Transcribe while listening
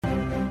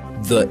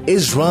The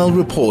Israel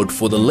Report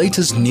for the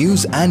latest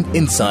news and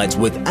insights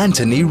with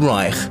Anthony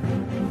Reich.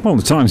 Well,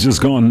 the time's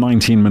just gone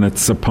 19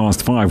 minutes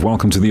past 5.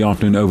 Welcome to the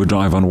Afternoon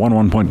Overdrive on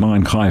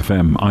 101.9 Chai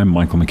FM. I'm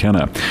Michael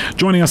McKenna.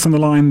 Joining us on the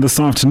line this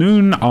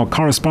afternoon, our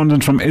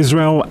correspondent from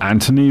Israel,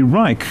 Anthony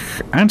Reich.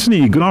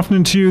 Anthony, good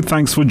afternoon to you.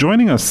 Thanks for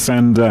joining us,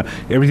 and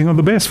everything of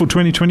the best for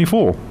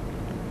 2024.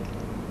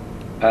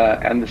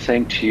 And the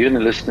same to you and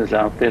the listeners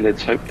out there.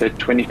 Let's hope that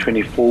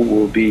 2024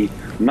 will be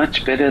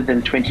much better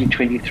than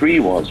 2023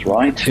 was,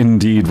 right?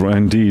 Indeed,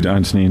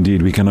 Anthony,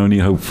 indeed. We can only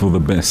hope for the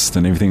best,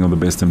 and everything of the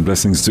best, and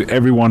blessings to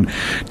everyone.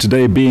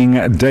 Today being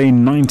day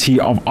 90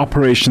 of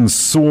Operation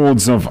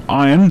Swords of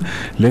Iron.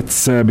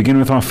 Let's begin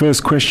with our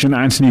first question.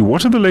 Anthony,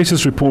 what are the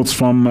latest reports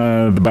from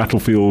the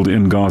battlefield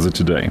in Gaza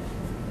today?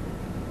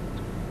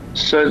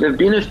 So there have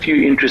been a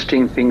few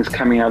interesting things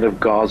coming out of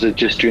Gaza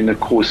just during the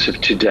course of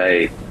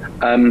today.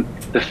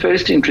 The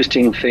first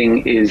interesting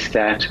thing is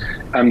that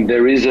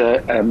there is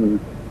a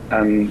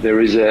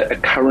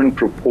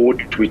current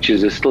report, which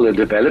is still a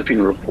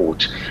developing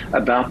report,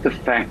 about the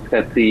fact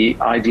that the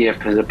IDF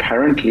has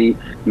apparently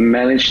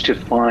managed to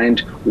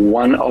find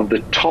one of the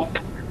top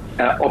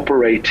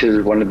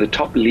operators, one of the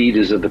top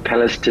leaders of the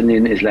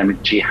Palestinian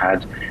Islamic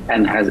Jihad,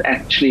 and has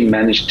actually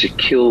managed to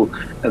kill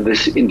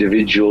this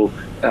individual,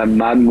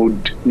 Mamdouh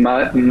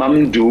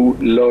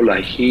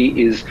Lola.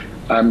 He is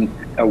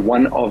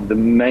one of the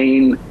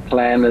main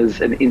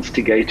planners and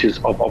instigators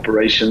of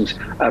operations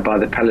by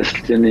the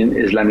Palestinian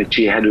Islamic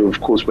Jihad, who of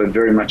course were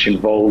very much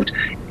involved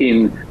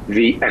in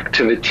the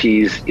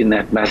activities in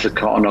that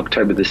massacre on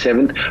October the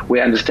 7th. We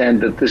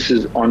understand that this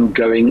is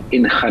ongoing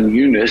in Khan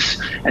Yunis,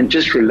 and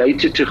just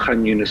related to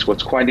Khan Yunis,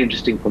 what's quite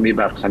interesting for me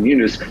about Khan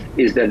Yunis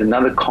is that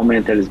another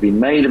comment that has been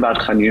made about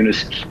Khan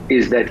Yunis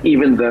is that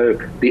even though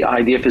the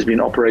IDF has been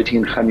operating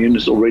in Khan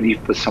Yunis already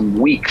for some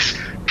weeks,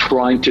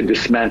 trying to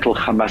dismantle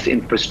Hamas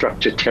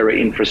infrastructure, terror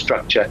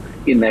infrastructure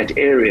in that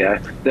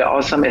area, there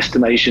are some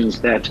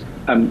estimations that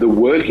the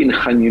work in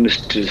Khan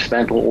Yunis to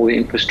dismantle all the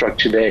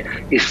infrastructure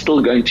there is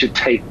still going to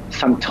take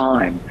some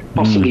time,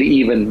 possibly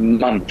even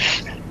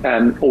months.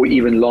 Or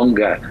even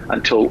longer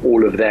until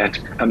all of that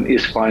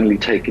is finally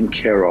taken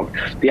care of.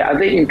 The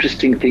other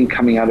interesting thing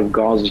coming out of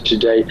Gaza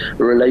today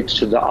relates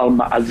to the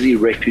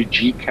Al-Ma'azi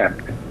refugee camp,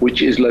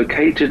 which is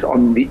located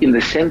in the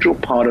central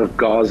part of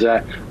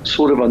Gaza,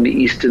 sort of on the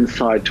eastern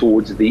side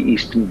towards the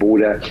eastern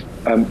border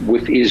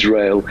with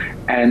Israel.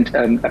 And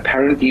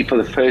apparently for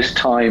the first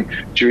time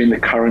during the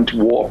current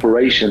war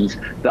operations,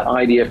 the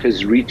IDF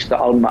has reached the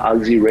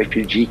Al-Ma'azi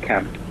refugee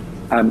camp.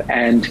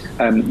 And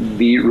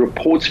the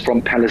reports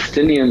from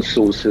Palestinian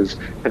sources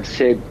have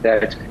said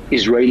that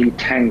Israeli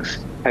tanks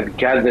have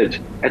gathered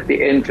at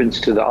the entrance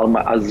to the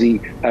Al-Ma'azi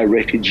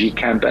refugee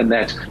camp, and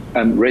that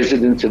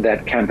residents of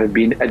that camp have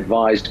been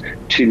advised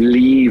to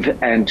leave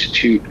and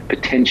to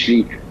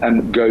potentially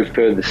go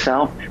further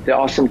south. There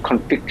are some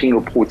conflicting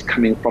reports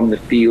coming from the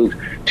field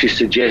to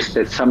suggest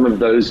that some of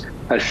those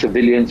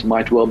civilians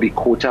might well be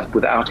caught up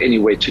without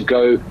anywhere to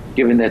go,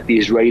 given that the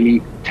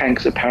Israeli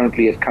tanks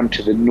apparently have come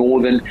to the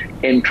northern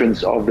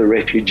entrance of the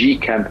refugee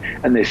camp,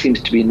 and there seems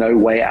to be no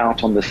way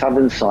out on the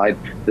southern side.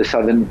 The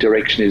southern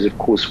direction is, of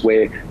course,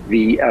 where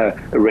the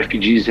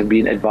refugees have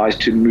been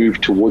advised to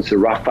move towards the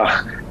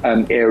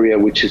Rafah area,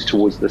 which is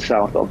towards the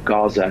south of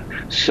Gaza.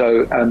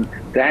 So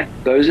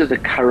those are the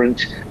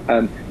current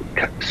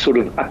sort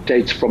of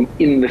updates from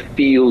in the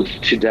field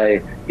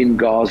today in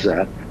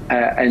Gaza.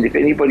 And if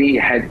anybody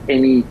had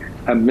any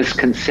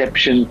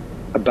misconception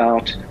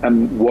about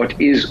what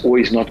is or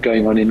is not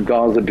going on in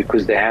Gaza,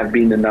 because there have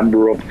been a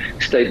number of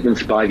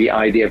statements by the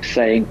IDF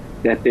saying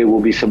that there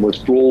will be some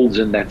withdrawals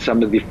and that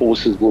some of the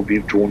forces will be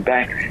drawn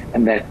back,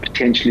 and that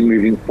potentially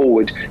moving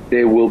forward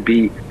there will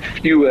be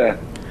fewer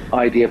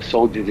IDF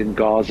soldiers in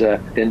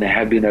Gaza than there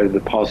have been over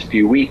the past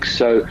few weeks.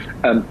 So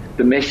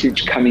the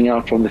message coming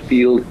out from the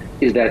field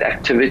is that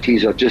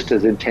activities are just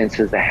as intense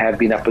as they have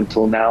been up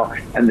until now,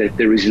 and that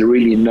there is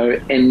really no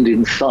end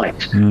in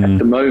sight at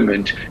the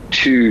moment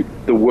to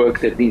the work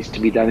that needs to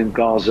be done in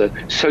Gaza.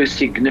 So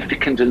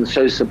significant and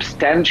so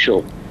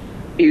substantial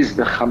is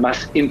the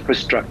Hamas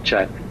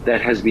infrastructure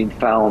that has been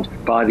found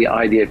by the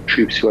IDF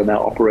troops who are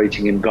now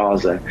operating in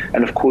Gaza.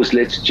 And of course,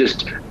 let's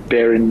just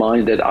bear in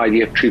mind that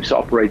IDF troops are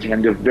operating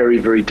under very,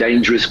 very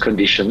dangerous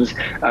conditions.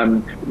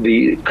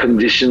 The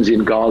conditions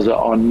in Gaza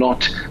are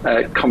not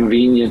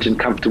convenient and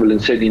comfortable,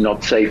 and certainly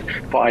not safe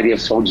for IDF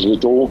soldiers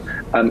at all.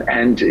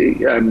 And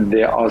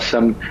there are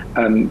some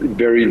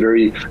very,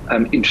 very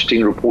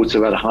interesting reports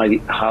about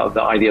how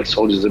the IDF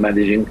soldiers are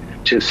managing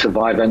to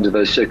survive under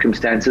those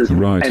circumstances.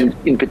 Right. And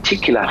in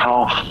particular,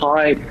 how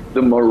high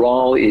the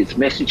morale is.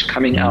 Message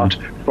coming out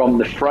from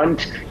the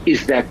front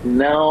is that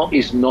now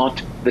is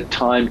not the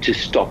time to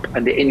stop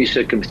under any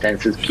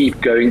circumstances, keep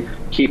going,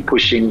 keep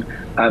pushing.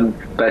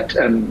 But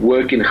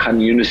work in Khan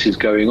Yunis is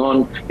going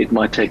on. It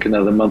might take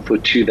another month or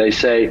two, they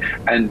say,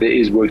 and there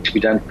is work to be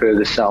done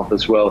further south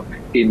as well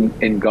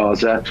in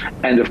Gaza.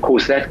 And of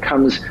course, that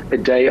comes a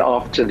day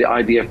after the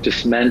IDF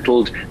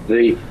dismantled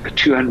the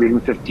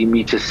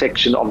 250-meter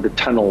section of the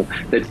tunnel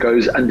that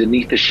goes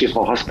underneath the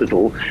Shifa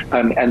hospital,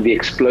 and the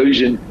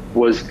explosion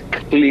was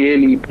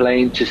clearly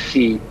plain to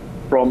see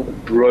from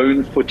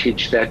drone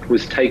footage that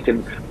was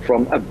taken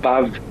from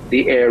above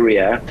the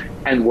area.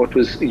 And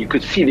you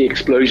could see the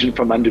explosion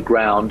from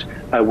underground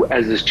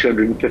as this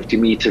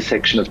 250-meter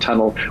section of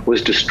tunnel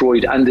was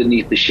destroyed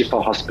underneath the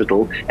Shifa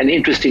hospital. And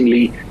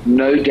interestingly,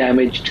 no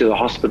damage to the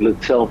hospital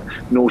itself,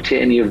 nor to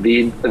any of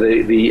the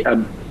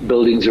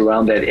buildings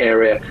around that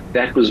area.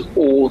 That was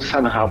all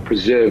somehow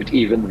preserved,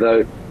 even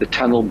though the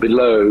tunnel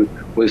below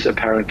was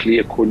apparently,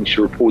 according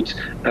to reports,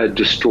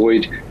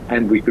 destroyed,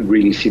 and we could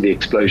really see the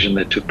explosion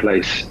that took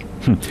place.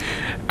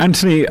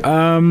 Anthony,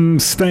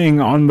 staying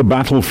on the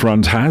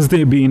battlefront, has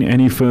there been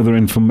any further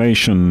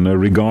information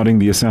regarding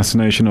the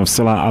assassination of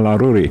Salah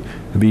al-Aruri,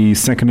 the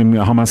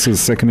Hamas's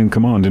second in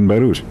command in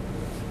Beirut?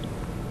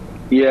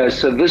 Yeah,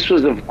 so this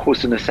was, of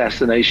course, an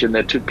assassination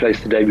that took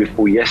place the day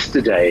before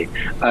yesterday,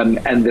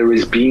 and there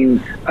has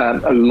been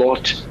a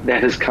lot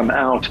that has come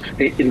out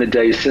in the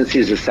days since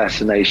his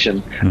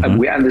assassination. Mm-hmm.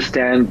 We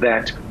understand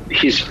that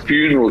his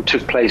funeral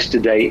took place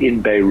today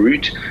in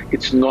Beirut.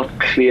 It's not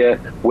clear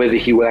whether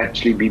he will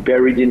actually be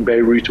buried in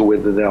Beirut or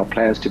whether there are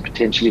plans to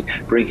potentially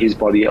bring his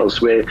body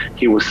elsewhere.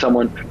 He was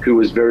someone who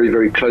was very,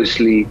 very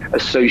closely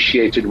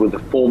associated with the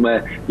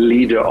former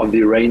leader of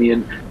the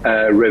Iranian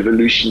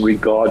Revolutionary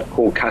Guard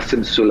called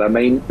Qasem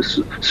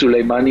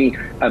Soleimani.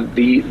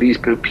 These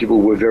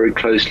people were very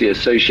closely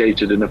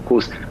associated, and of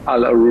course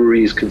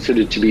al-Aruri is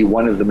considered to be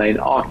one of the main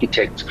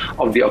architects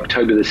of the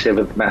October the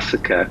 7th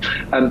massacre.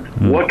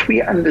 What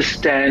we understand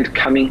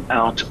coming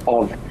out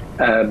of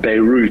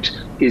Beirut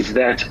is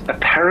that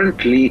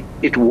apparently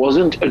it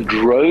wasn't a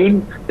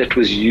drone that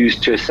was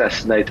used to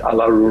assassinate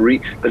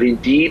al-Aruri, but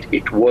indeed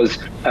it was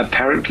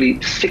apparently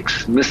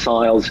 6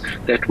 missiles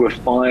that were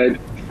fired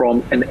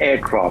from an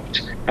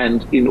aircraft.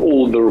 And in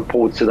all the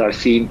reports that I've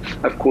seen,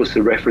 of course,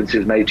 the reference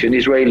is made to an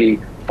Israeli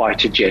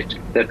fighter jet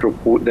that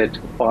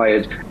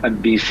fired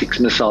these 6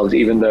 missiles,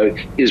 even though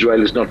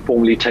Israel has not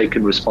formally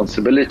taken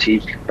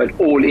responsibility. But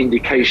all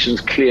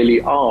indications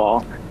clearly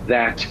are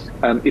that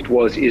it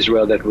was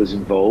Israel that was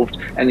involved.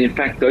 And in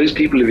fact, those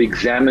people have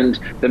examined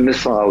the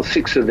missiles,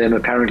 6 of them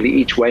apparently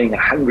each weighing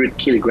 100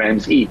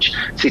 kilograms each,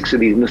 6 of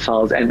these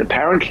missiles, and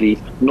apparently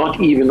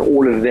not even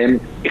all of them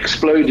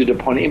exploded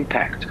upon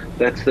impact.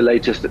 That's the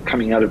latest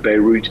coming out of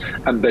Beirut.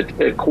 But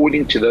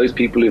according to those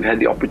people who've had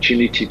the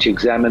opportunity to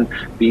examine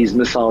these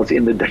missiles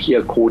in the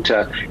Dahia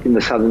quarter in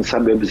the southern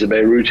suburbs of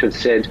Beirut, have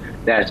said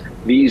that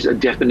these are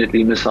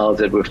definitely missiles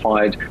that were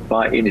fired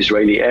by an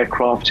Israeli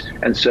aircraft.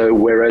 And so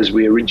whereas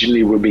we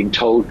originally were being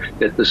told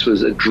that this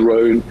was a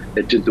drone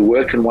that did the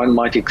work, and one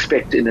might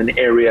expect in an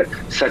area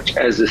such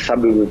as the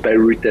suburb of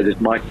Beirut that it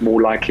might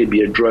more likely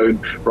be a drone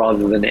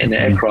rather than an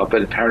aircraft,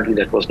 but apparently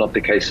that was not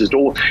the case at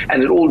all.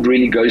 And it all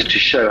really goes to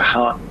show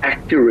how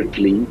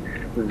accurately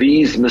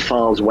these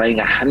missiles weighing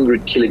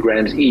 100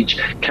 kilograms each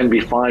can be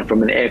fired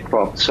from an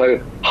aircraft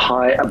so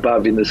high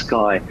above in the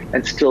sky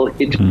and still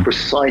hit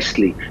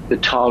precisely the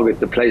target,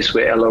 the place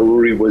where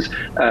al-Aruri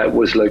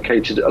was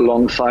located,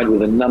 alongside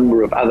with a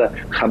number of other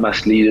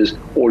Hamas leaders,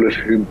 all of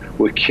whom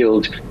were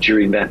killed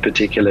during that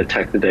particular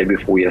attack the day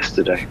before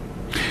yesterday.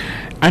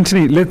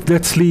 Anthony,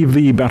 let's leave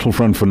the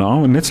battlefront for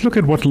now, and let's look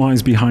at what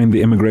lies behind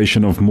the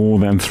immigration of more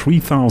than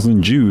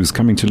 3,000 Jews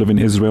coming to live in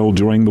Israel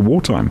during the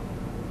wartime.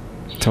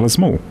 Tell us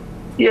more.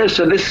 Yeah,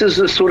 so this is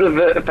a sort of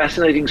a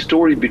fascinating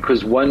story,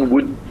 because one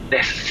wouldn't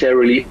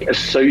necessarily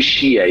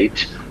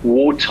associate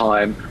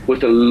wartime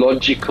with a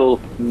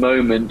logical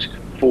moment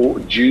for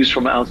Jews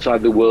from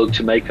outside the world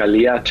to make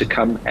Aliyah, to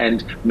come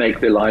and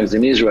make their lives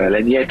in Israel.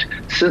 And yet,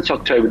 since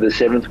October the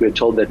 7th, we're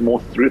told that more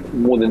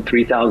than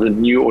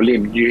 3,000 new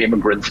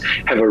immigrants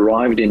have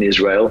arrived in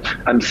Israel,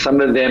 and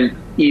some of them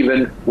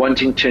even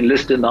wanting to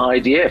enlist in the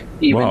IDF,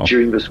 even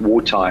during this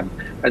wartime.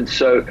 And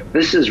so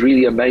this is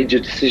really a major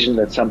decision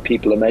that some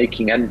people are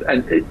making. And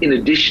in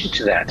addition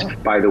to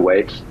that, by the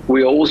way,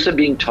 we are also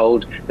being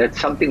told that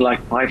something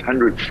like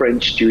 500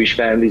 French Jewish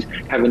families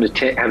have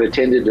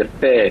attended a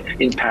fair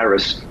in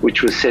Paris,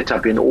 which was set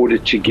up in order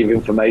to give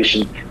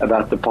information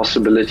about the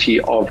possibility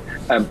of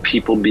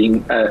people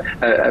being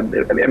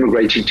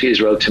emigrating to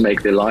Israel to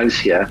make their lives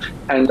here.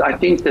 And I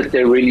think that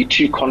there are really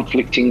 2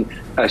 conflicting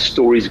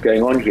stories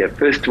going on here.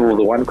 First of all,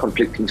 the one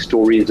conflicting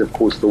story is, of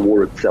course, the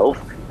war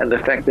itself, and the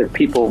fact that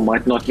people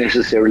might not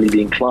necessarily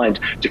be inclined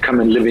to come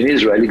and live in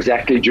Israel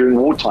exactly during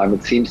wartime.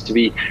 It seems to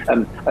be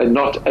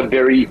not a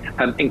very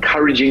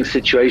encouraging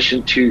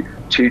situation to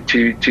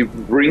to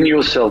bring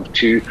yourself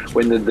to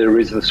when there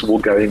is this war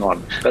going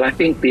on. But I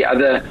think the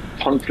other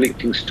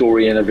conflicting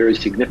story, and a very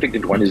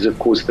significant one, is of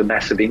course the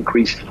massive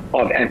increase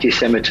of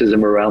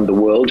anti-Semitism around the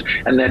world,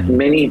 and that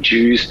many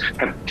Jews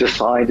have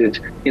decided,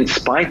 in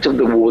spite of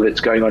the war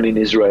that's going on in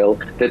Israel,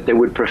 that they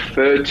would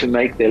prefer to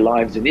make their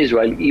lives in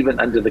Israel, even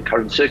under the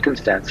current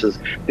circumstances,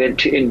 than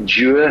to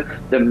endure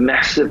the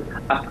massive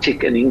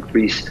uptick and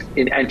increase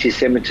in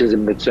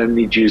anti-Semitism that so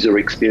many Jews are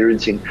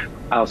experiencing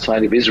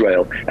outside of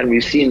Israel. And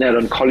we've seen that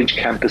on college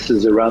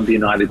campuses around the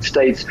United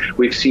States.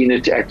 We've seen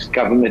it at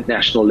government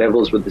national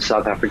levels with the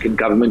South African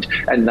government,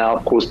 and now,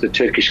 of course, the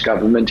Turkish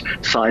government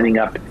signing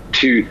up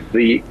to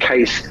the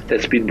case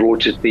that's been brought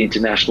to the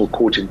International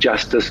Court of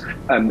Justice,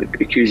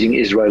 accusing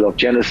Israel of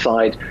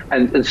genocide,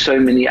 and so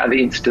many other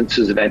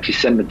instances of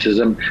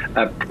anti-Semitism,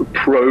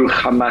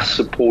 pro-Hamas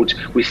support.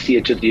 We see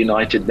it at the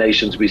United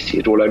Nations. We see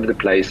it all over the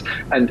place.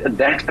 And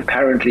that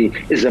apparently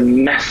is a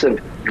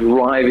massive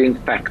driving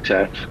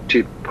factor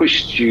to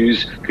push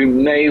Jews who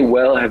may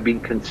well have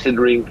been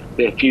considering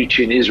their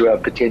future in Israel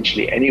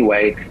potentially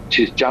anyway,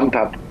 to jump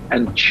up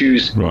and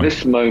choose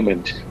this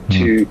moment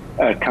to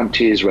come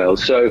to Israel.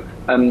 So,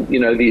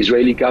 the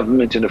Israeli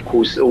government and, of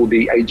course, all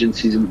the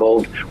agencies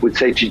involved would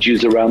say to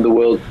Jews around the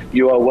world,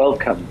 you are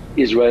welcome.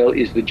 Israel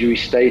is the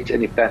Jewish state,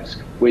 and if that's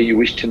where you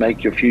wish to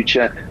make your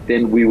future,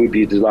 then we would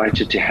be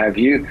delighted to have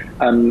you.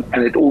 And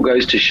it all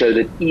goes to show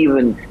that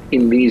even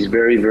in these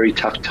very, very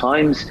tough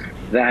times,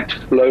 that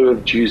flow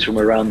of Jews from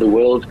around the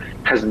world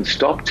hasn't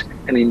stopped.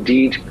 And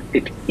indeed,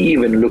 it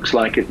even looks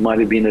like it might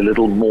have been a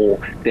little more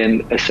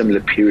than a similar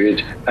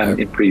period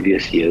in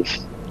previous years.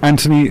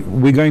 Anthony,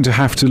 we're going to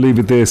have to leave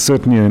it there.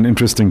 Certainly an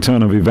interesting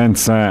turn of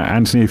events.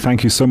 Anthony,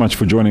 thank you so much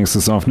for joining us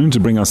this afternoon to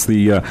bring us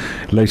the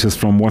latest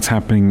from what's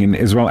happening in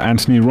Israel.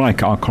 Anthony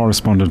Reich, our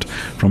correspondent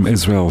from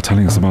Israel,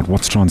 telling us about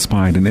what's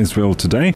transpired in Israel today.